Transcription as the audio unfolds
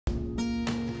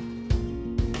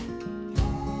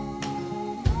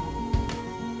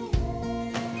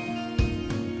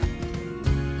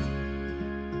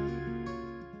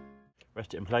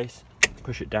rest it in place,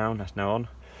 push it down, that's now on.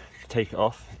 To take it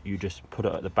off, you just put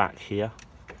it at the back here,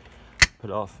 put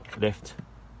it off, lift,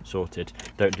 sorted.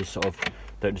 Don't just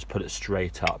put it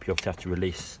straight up. You obviously have to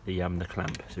release the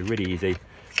clamp. So really easy.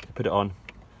 Put it on,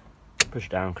 push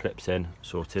it down, clips in,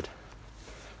 sorted.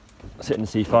 Sit in the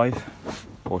C5,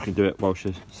 or you can do it whilst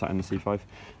you're sat in the C5,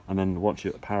 and then once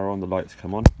you power on, the lights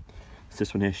come on. So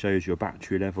this one here shows your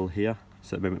battery level here.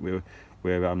 So at the moment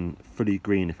we're fully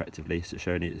green effectively, so it's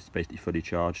showing it's basically fully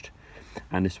charged.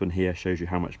 And this one here shows you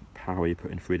how much power you're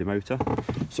putting through the motor.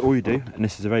 So all you do, and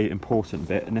this is a very important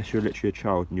bit, unless you're literally a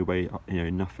child and you weigh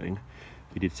nothing,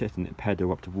 you need to sit in the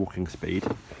pedal up to walking speed.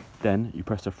 Then you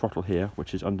press the throttle here,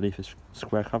 which is underneath this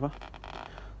square cover.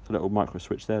 So a little micro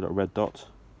switch there, little red dot,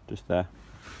 just there.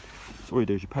 So all you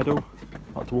do is you pedal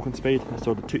up to walking speed. That's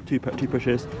all the two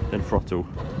pushes, then throttle,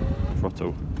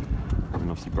 and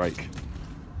obviously brake.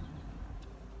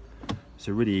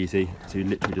 So really easy. So you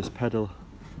literally just pedal.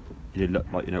 You look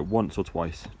like once or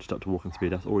twice, just up to walking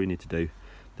speed. That's all you need to do.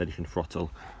 Then you can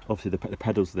throttle. Obviously the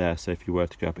pedal's there, so if you were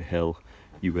to go up a hill,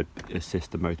 you would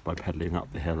assist the motor by pedaling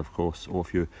up the hill, of course. Or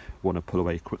if you want to pull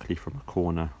away quickly from a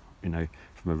corner,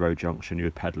 from a road junction, you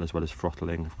would pedal as well as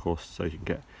throttling, of course, so you can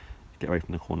get away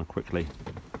from the corner quickly.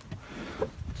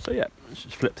 So yeah, let's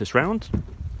just flip this round.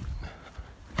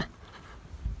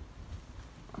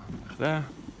 There.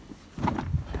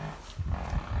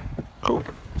 Cool.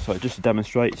 So just to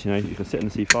demonstrate, you can sit in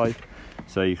the C5,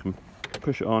 so you can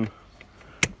push it on,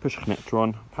 push the connector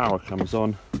on, power comes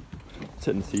on,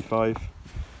 sit in the C5,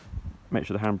 make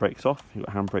sure the handbrake's off. You've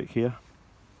got a handbrake here,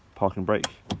 parking brake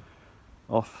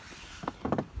off,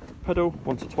 pedal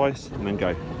once or twice and then go.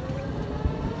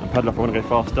 And pedal if I want to go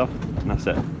faster, and that's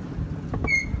it.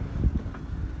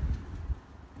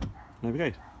 There we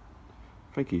go.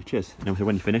 Thank you, cheers. And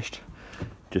when you're finished,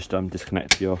 just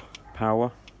disconnect your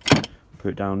power, put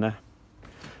it down there,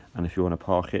 and if you want to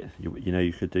park it, you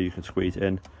can squeeze it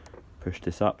in, push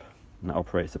this up, and that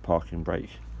operates the parking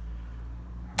brake.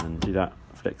 And do that,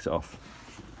 flicks it off.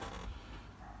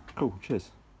 Cool, cheers.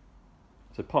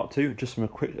 So part 2, just some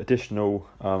quick additional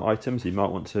items you might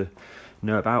want to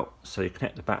know about. So you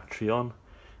connect the battery on,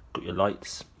 got your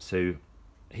lights. So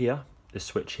here, this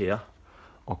switch here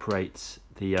operates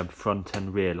the front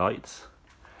and rear lights,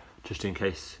 just in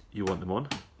case you want them on.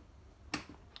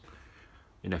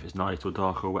 If it's night or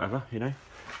dark or whatever,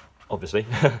 obviously.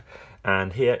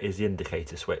 And here is the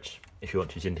indicator switch. If you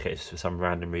want to use indicators for some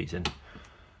random reason,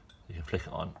 you can flick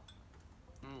it on.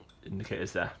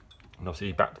 Indicators there. And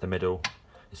obviously back to the middle.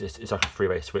 It's like a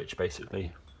three-way switch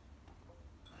basically.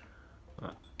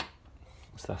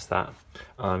 So that's that.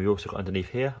 You also got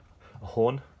underneath here a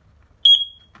horn.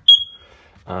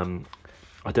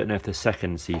 I don't know if the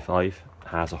second C5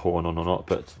 has a horn on or not,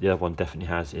 but the other one definitely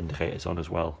has indicators on as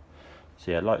well. So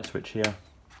yeah, light switch here,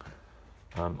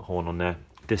 horn on there.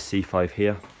 This C5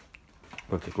 here,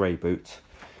 with the grey boot,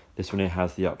 this one here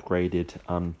has the upgraded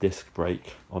disc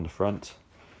brake on the front.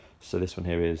 So this one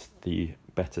here is the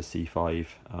better C5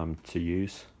 to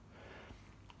use,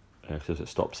 because it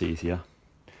stops easier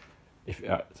if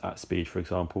at speed, for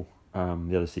example. The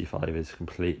other C5 is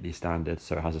completely standard,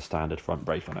 so it has a standard front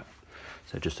brake on it.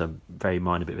 So just a very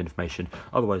minor bit of information.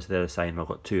 Otherwise they're the same. I've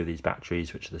got 2 of these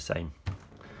batteries which are the same.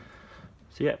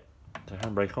 So yeah, so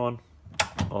handbrake on,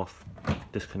 off,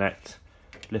 disconnect,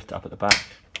 lift it up at the back,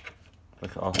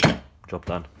 flick it off, job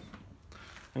done.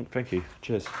 Thank you,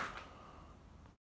 cheers.